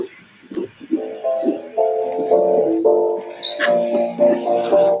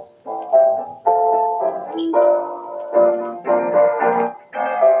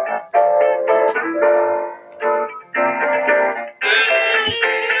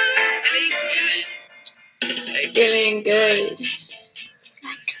Feeling good.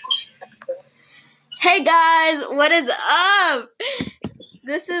 Hey guys, what is up?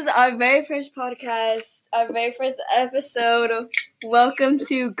 This is our very first podcast, our very first episode. Welcome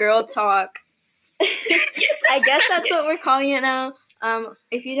to Girl Talk. I guess that's what we're calling it now.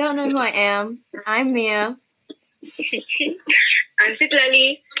 If you don't know who I am, I'm Mia. I'm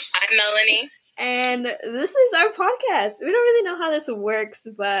Citlali. I'm Melanie. And this is our podcast. We don't really know how this works,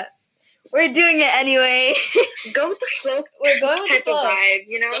 but we're doing it anyway. Go with the flow. We're going with type the flow. of vibe,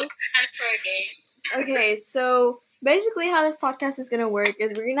 you know? Okay, so basically how this podcast is going to work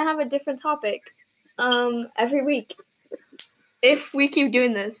is we're going to have a different topic every week. If we keep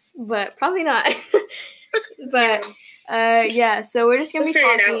doing this, but probably not. But yeah, so we're just going to be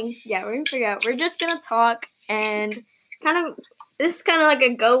talking. Yeah, we're going to figure out. We're just going to talk and kind of, this is kind of like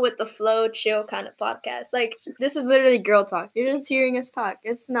a go with the flow, chill kind of podcast. Like, this is literally girl talk. You're just hearing us talk.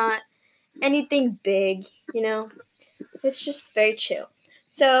 It's not anything big, you know? It's just very chill.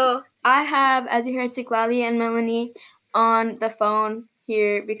 So I have, as you heard, Citlali and Melanie on the phone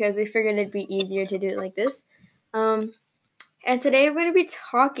here because we figured it'd be easier to do it like this. And today we're going to be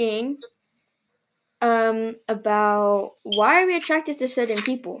talking about why are we attracted to certain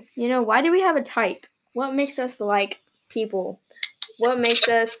people? You know, why do we have a type? What makes us like people? What makes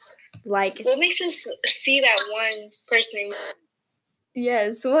us like... What makes us see that one person?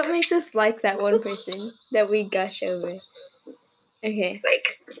 Yes, what makes us like that one person that we gush over? Okay. Like,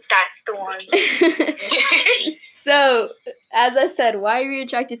 that's the one. So, as I said, why are we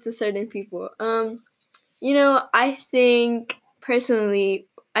attracted to certain people? You know, I think, personally,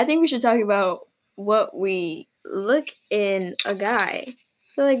 we should talk about what we look in a guy.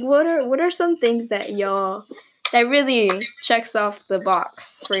 So, like, what are some things that really checks off the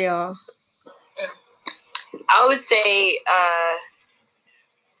box for y'all? I would say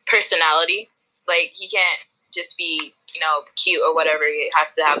personality. Like, he can't just be, cute or whatever. He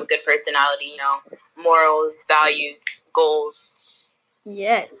has to have a good personality, morals, values, goals.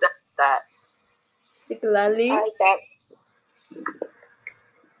 Yes. That. Citlali? I like that.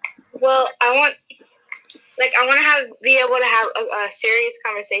 Well, I want to be able to have a serious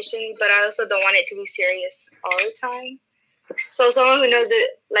conversation, but I also don't want it to be serious all the time. So someone who knows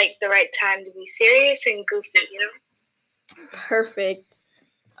the right time to be serious and goofy, you know? Perfect.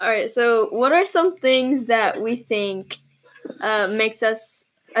 All right, so what are some things that we think makes us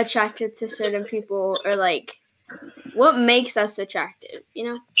attracted to certain people, or like what makes us attractive, you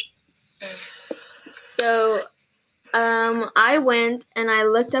know? So I went and I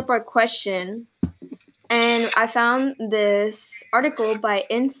looked up our question, and I found this article by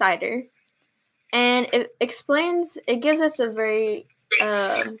Insider, and it gives us a very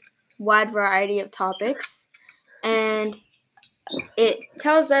wide variety of topics, and it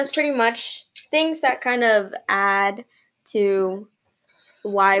tells us pretty much things that kind of add to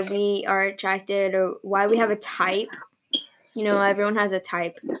why we are attracted or why we have a type. You know, everyone has a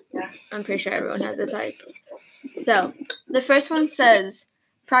type. I'm pretty sure everyone has a type. So, the first one says,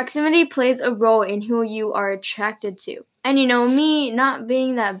 proximity plays a role in who you are attracted to. And you know, me not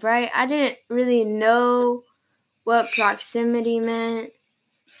being that bright, I didn't really know what proximity meant.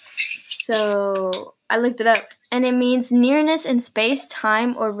 So, I looked it up. And it means nearness in space,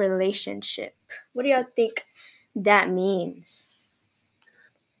 time, or relationship. What do y'all think that means?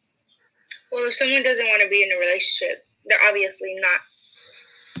 Well, if someone doesn't want to be in a relationship, they're obviously not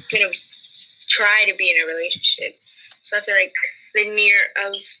going to try to be in a relationship. So I feel like the near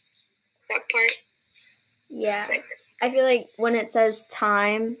of that part. Yeah. I feel like when it says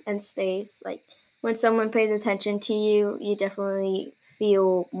time and space, like when someone pays attention to you, you definitely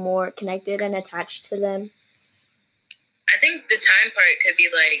feel more connected and attached to them. I think the time part could be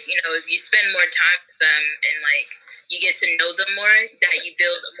like, if you spend more time with them and like you get to know them more, that you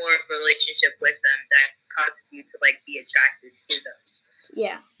build more of a relationship with them that causes you to like be attracted to them.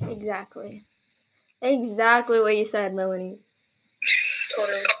 Yeah, exactly. Exactly what you said, Melanie.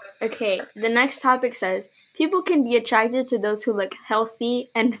 Totally. Okay, the next topic says, people can be attracted to those who look healthy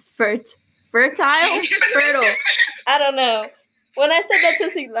and fertile? Fertile. I don't know. When I said that to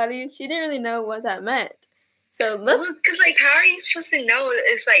Citlali, she didn't really know what that meant. So because how are you supposed to know?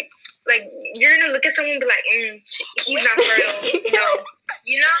 It's like you're gonna look at someone and be like, he's not fertile. No,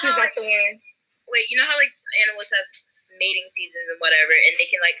 he's not the one. Wait, you know how like animals have mating seasons and whatever, and they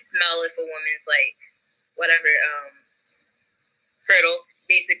can like smell if a woman's like whatever fertile,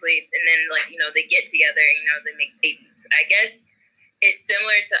 basically, and then like they get together and they make babies. I guess it's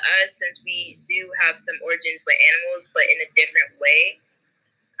similar to us since we do have some origins with animals, but in a different way,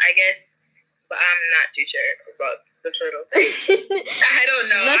 I guess. But I'm not too sure about the fertile thing. I don't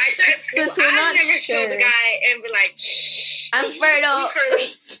know. since we're not never sure. killed the guy and be like, I'm fertile.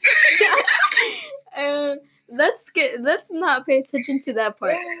 Let's not pay attention to that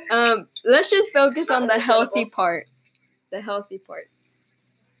part. Let's just focus on the healthy part. The healthy part.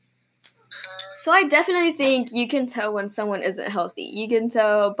 So I definitely think you can tell when someone isn't healthy. You can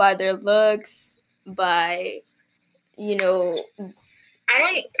tell by their looks, by, I don't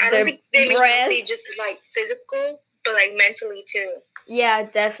think they mean just like physical, but like mentally too. Yeah,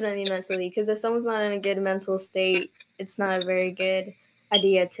 definitely mentally. Because if someone's not in a good mental state, it's not a very good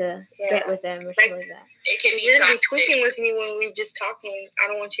idea to get with them or something like that. It can be you're gonna be tweaking with me when we're just talking. I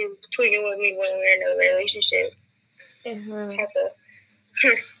don't want you tweaking with me when we're in a relationship.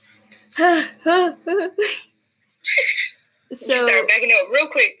 So start backing up real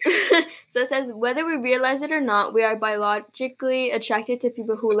quick. So it says, whether we realize it or not, we are biologically attracted to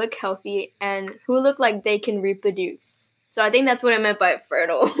people who look healthy and who look like they can reproduce. So I think that's what I meant by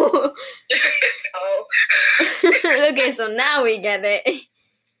fertile. Oh. Okay, so now we get it.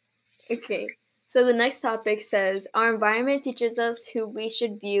 Okay, so the next topic says, our environment teaches us who we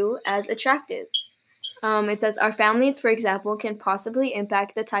should view as attractive. It says, our families, for example, can possibly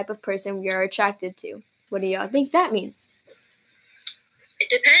impact the type of person we are attracted to. What do y'all think that means? It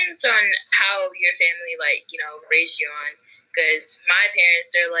depends on how your family, raised you on. Because my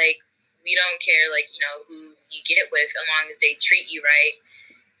parents are like, we don't care, who you get with, as long as they treat you right,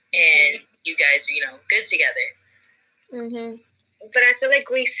 and you guys are, good together. Mm-hmm. But I feel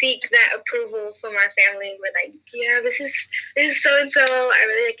like we seek that approval from our family. We're like, yeah, this is so and so. I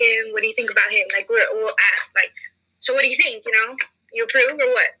really like him. What do you think about him? Like we'll ask, like, so what do you think? You approve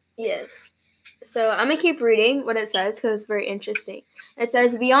or what? Yes. So I'm gonna keep reading what it says because it's very interesting. It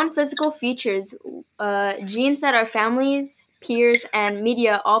says, beyond physical features, genes that our families, peers, and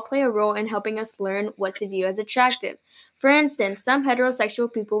media all play a role in helping us learn what to view as attractive. For instance, some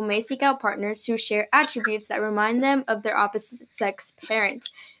heterosexual people may seek out partners who share attributes that remind them of their opposite sex parent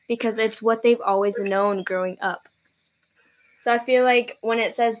because it's what they've always known growing up. So I feel like when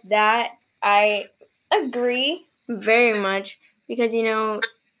it says that, I agree very much because,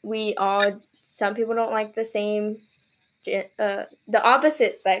 some people don't like the same, the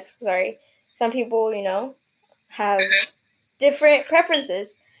opposite sex, sorry. Some people, have different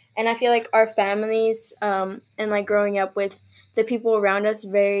preferences. And I feel like our families and growing up with the people around us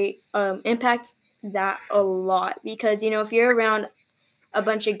very impact that a lot. Because, if you're around a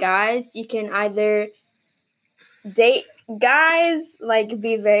bunch of guys, you can either date guys,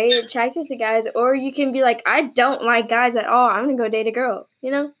 be very attracted to guys, or you can be like, I don't like guys at all. I'm going to go date a girl,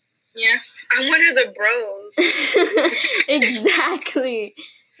 Yeah. I'm one of the bros. Exactly.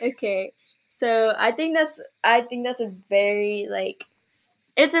 Okay. So I think that's a very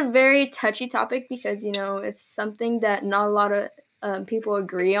it's a very touchy topic because it's something that not a lot of people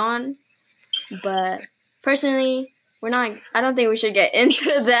agree on. But personally, I don't think we should get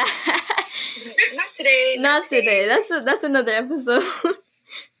into that. Not today. That's another episode.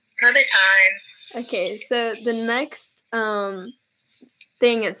 Another time. Okay. So the next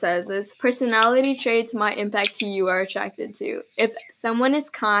thing it says is, personality traits might impact who you are attracted to. If someone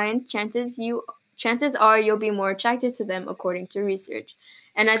is kind, chances are you'll be more attracted to them according to research.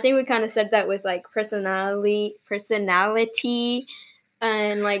 And I think we kind of said that with personality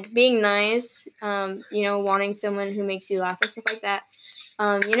and being nice, wanting someone who makes you laugh and stuff like that.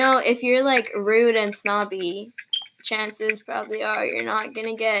 If you're rude and snobby, chances probably are you're not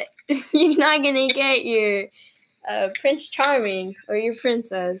gonna get your Prince Charming or your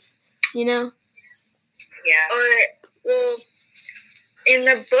princess, Yeah. Or, in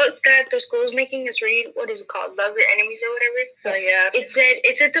the book that the school's making us read, what is it called? Love Your Enemies or whatever? Oh, yeah. It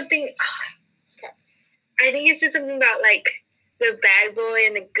said something, I think it said something about, the bad boy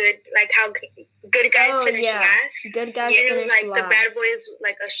and the good, how good guys finish last. Good guys finish last. The bad boy is,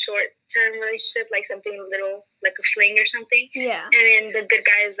 a short-term relationship, something little, a fling or something. Yeah. And then the good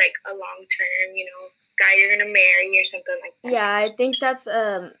guy is, a long-term, guy you're gonna marry or something like that. Yeah, I think that's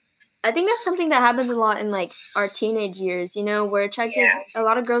something that happens a lot in our teenage years. We're attracted. Yeah. A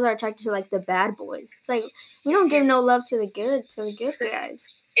lot of girls are attracted to the bad boys. It's we don't give no love to the good guys.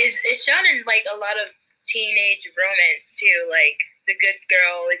 It's shown in a lot of teenage romance too. The good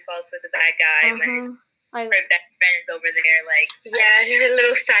girl always falls for the bad guy. When her best friend's over there, her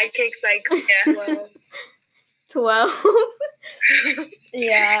little sidekicks. 12.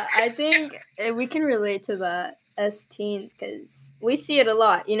 Yeah, I think we can relate to that as teens because we see it a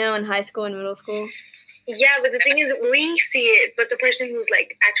lot, in high school and middle school. Yeah, but the thing is, we see it, but the person who's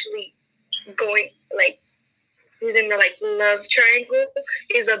actually going who's in the like love triangle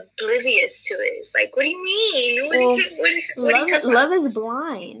is oblivious to it. It's like, what do you mean? Love is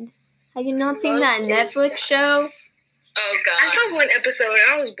Blind. Have you not seen that Netflix show? Oh God! I saw one episode.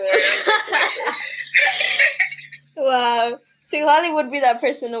 I was bored. Wow. See, Holly would be that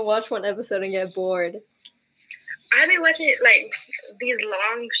person to watch one episode and get bored. I've been watching like these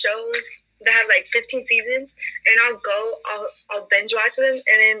long shows that have like 15 seasons, and I'll binge watch them, and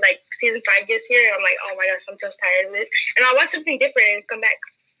then like season 5 gets here, and I'm like, oh my gosh, I'm so tired of this, and I'll watch something different and come back.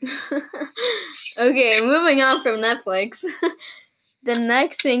 Okay, moving on from Netflix. The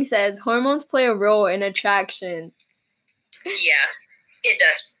next thing says hormones play a role in attraction. Yeah, it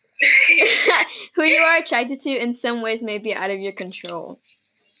does. Who you are attracted to in some ways may be out of your control.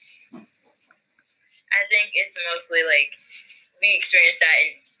 I think it's mostly like we experience that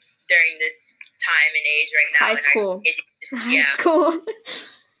during this time and age right now. High school. Yeah. High school.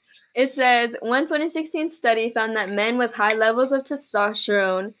 It says, one 2016 study found that men with high levels of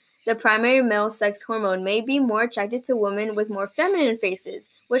testosterone, the primary male sex hormone, may be more attracted to women with more feminine faces,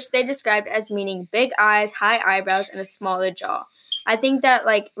 which they described as meaning big eyes, high eyebrows, and a smaller jaw. I think that,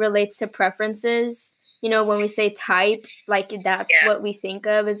 like, relates to preferences. You know, when we say type, like, that's what we think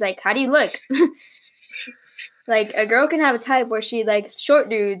of is, like, how do you look? Like, a girl can have a type where she likes short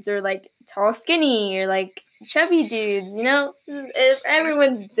dudes or, like, tall, skinny or, like, chubby dudes, you know?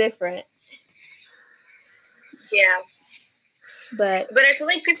 Everyone's different. Yeah. But I feel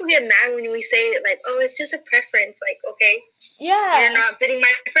like people get mad when we say, like, oh, it's just a preference. Like, okay. yeah. You're not fitting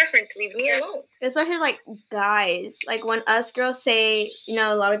my preference. Leave me alone. Especially, like, guys. Like, when us girls say, you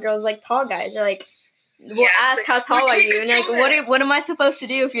know, a lot of girls like tall guys. They're like, we'll ask, like, how tall are you? And, like, what am I supposed to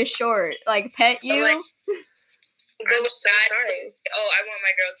do if you're short? Like, pet you? Like, I'm so sorry. Oh, I want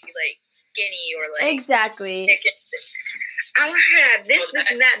my girls to be, like, skinny or, like... Exactly. I want her to have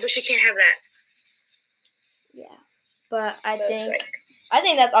this, and that, but she can't have that. Yeah. But I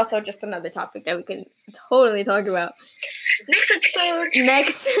think that's also just another topic that we can totally talk about. Next episode.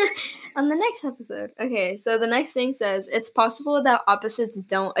 On the next episode. Okay, so the next thing says, it's possible that opposites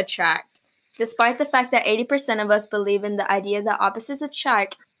don't attract. Despite the fact that 80% of us believe in the idea that opposites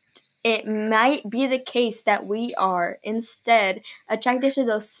attract, it might be the case that we are, instead, attracted to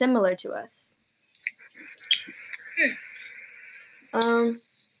those similar to us.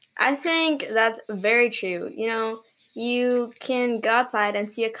 I think that's very true. You know, you can go outside and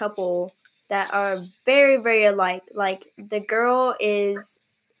see a couple that are very, very alike. Like, the girl is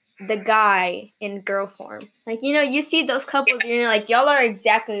the guy in girl form. Like, you know, you see those couples, you're like, y'all are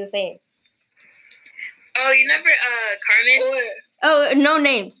exactly the same. Oh, you remember Carmen? Oh, no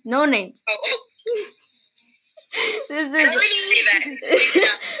names. No names. Oh. This I wouldn't say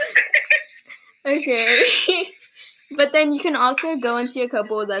that. Okay. But then you can also go and see a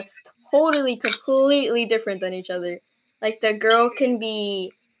couple that's totally, completely different than each other. Like, the girl can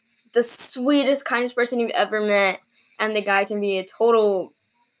be the sweetest, kindest person you've ever met, and the guy can be a total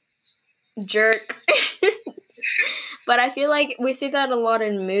jerk. But I feel like we see that a lot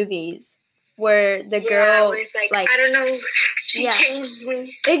in movies, where the girl, where it's like, I don't know, she changed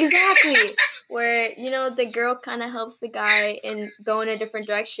me. Exactly. Where, you know, the girl kind of helps the guy and go in a different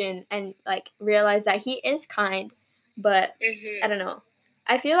direction and, like, realize that he is kind. But, I don't know.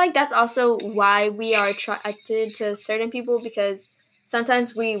 I feel like that's also why we are attracted to certain people, because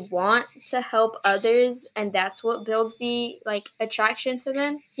sometimes we want to help others, and that's what builds the, like, attraction to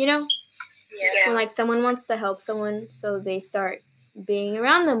them, you know? Yeah. When, like, someone wants to help someone, so they start being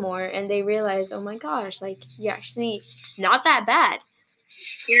around them more, and they realize, oh my gosh, like, you're actually not that bad.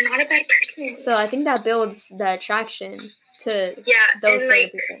 You're not a bad person. So I think that builds the attraction to those certain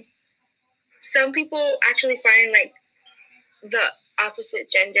people. Some people actually find, like, the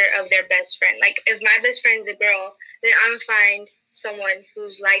opposite gender of their best friend. Like, if my best friend's a girl, then I'm gonna find someone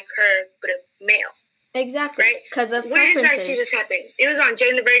who's like her, but a male. Exactly. Right? Because of Where preferences. did I see this happen? It was on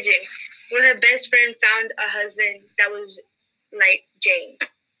Jane the Virgin, when her best friend found a husband that was like Jane.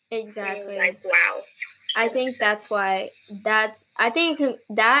 Exactly. And it was like, wow. I think that's why I think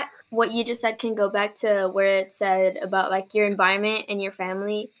that what you just said can go back to where it said about, like, your environment and your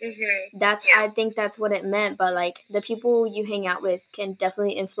family. I think that's what it meant. But, like, the people you hang out with can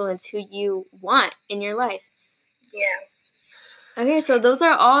definitely influence who you want in your life. Yeah. Okay, so those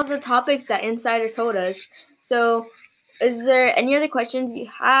are all the topics that Insider told us. So, is there any other questions you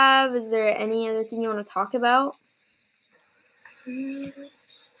have? Is there any other thing you want to talk about?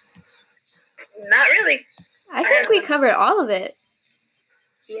 Not really. I think we covered all of it.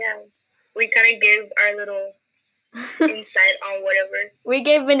 Yeah. We kind of gave our little insight on whatever. We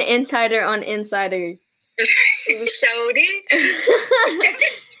gave an insider on Insider. We showed it.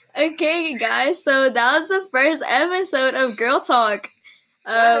 Okay, guys. So that was the first episode of Girl Talk.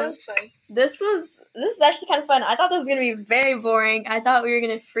 That was fun. This is actually kind of fun. I thought this was gonna be very boring. I thought we were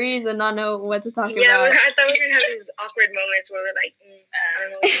gonna freeze and not know what to talk Yeah, about. I thought we were gonna have these awkward moments where we're like, I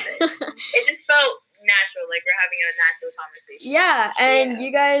don't know what to say. It just felt natural, like we're having a natural conversation. Yeah, and Yeah.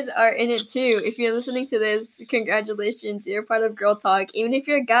 you guys are in it too. If you're listening to this, congratulations. You're part of Girl Talk. Even if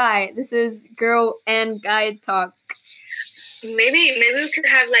you're a guy, this is Girl and Guy Talk. Maybe we could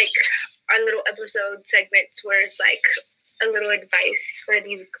have like our little episode segments where it's like a little advice for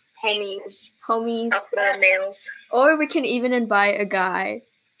these Homies. alpha males. Or we can even invite a guy.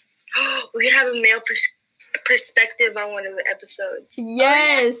 We could have a male perspective on one of the episodes.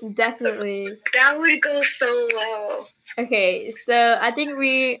 Yes, definitely. That would go so well. Okay, so I think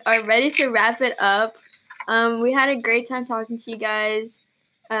we are ready to wrap it up. We had a great time talking to you guys,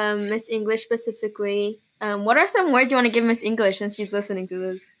 Miss English specifically. What are some words you want to give Miss English since she's listening to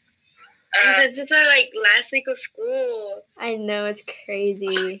this? Since it's our like last week of school, I know, it's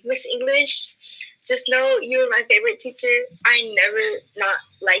crazy. Miss English, just know you were my favorite teacher. I never not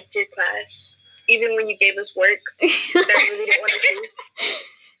liked your class, even when you gave us work that I really didn't want to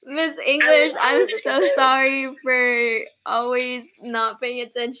do. Miss English, I'm always so disappointed. sorry for always not paying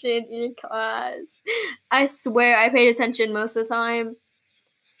attention in class. I swear I paid attention most of the time,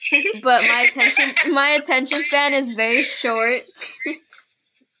 but my attention span is very short.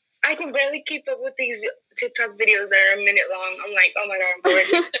 I can barely keep up with these TikTok videos that are a minute long. I'm like, oh my god, I'm bored.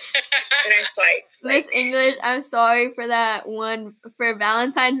 And I swipe. Miss English, I'm sorry for that one for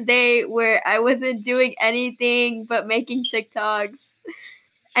Valentine's Day where I wasn't doing anything but making TikToks.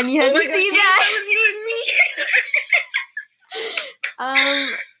 And you had Oh my to gosh, see yes, that. that was you and me.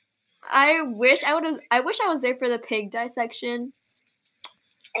 I wish I was there for the pig dissection.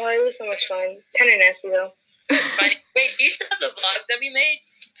 Oh, it was so much fun. Kind of nasty though. It's funny. Wait, do you still have the vlog that we made?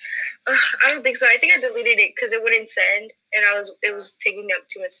 I don't think so. I think I deleted it because it wouldn't send, and it was taking up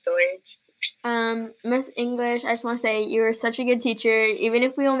too much storage. Miss English, I just want to say you were such a good teacher. Even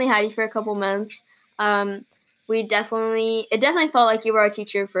if we only had you for a couple months, it definitely felt like you were our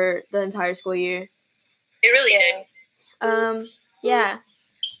teacher for the entire school year. It really did. Yeah,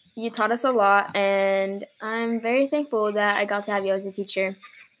 you taught us a lot, and I'm very thankful that I got to have you as a teacher.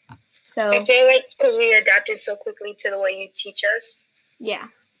 So I feel like because we adapted so quickly to the way you teach us, yeah.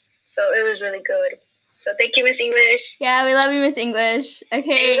 so it was really good. So thank you, Miss English. Yeah, we love you, Miss English.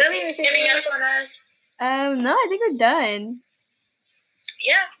 Okay. Love you, Miss Giving English. up on us. No, I think we're done.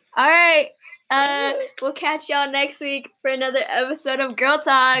 Yeah. All right. We'll catch y'all next week for another episode of Girl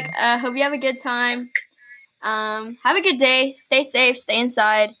Talk. Hope you have a good time. Have a good day. Stay safe. Stay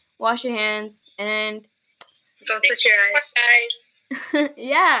inside. Wash your hands. And Don't touch your eyes. Guys.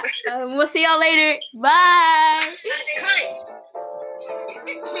 yeah, we'll see y'all later. Bye.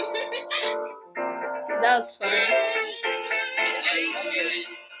 That was fun.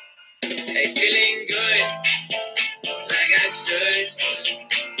 Hey, feeling good, like I should.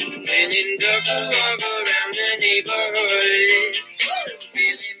 When in circle, walk around the neighborhood.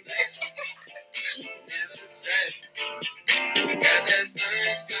 Feeling blessed, never stressed. Got that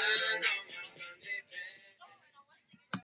sunshine.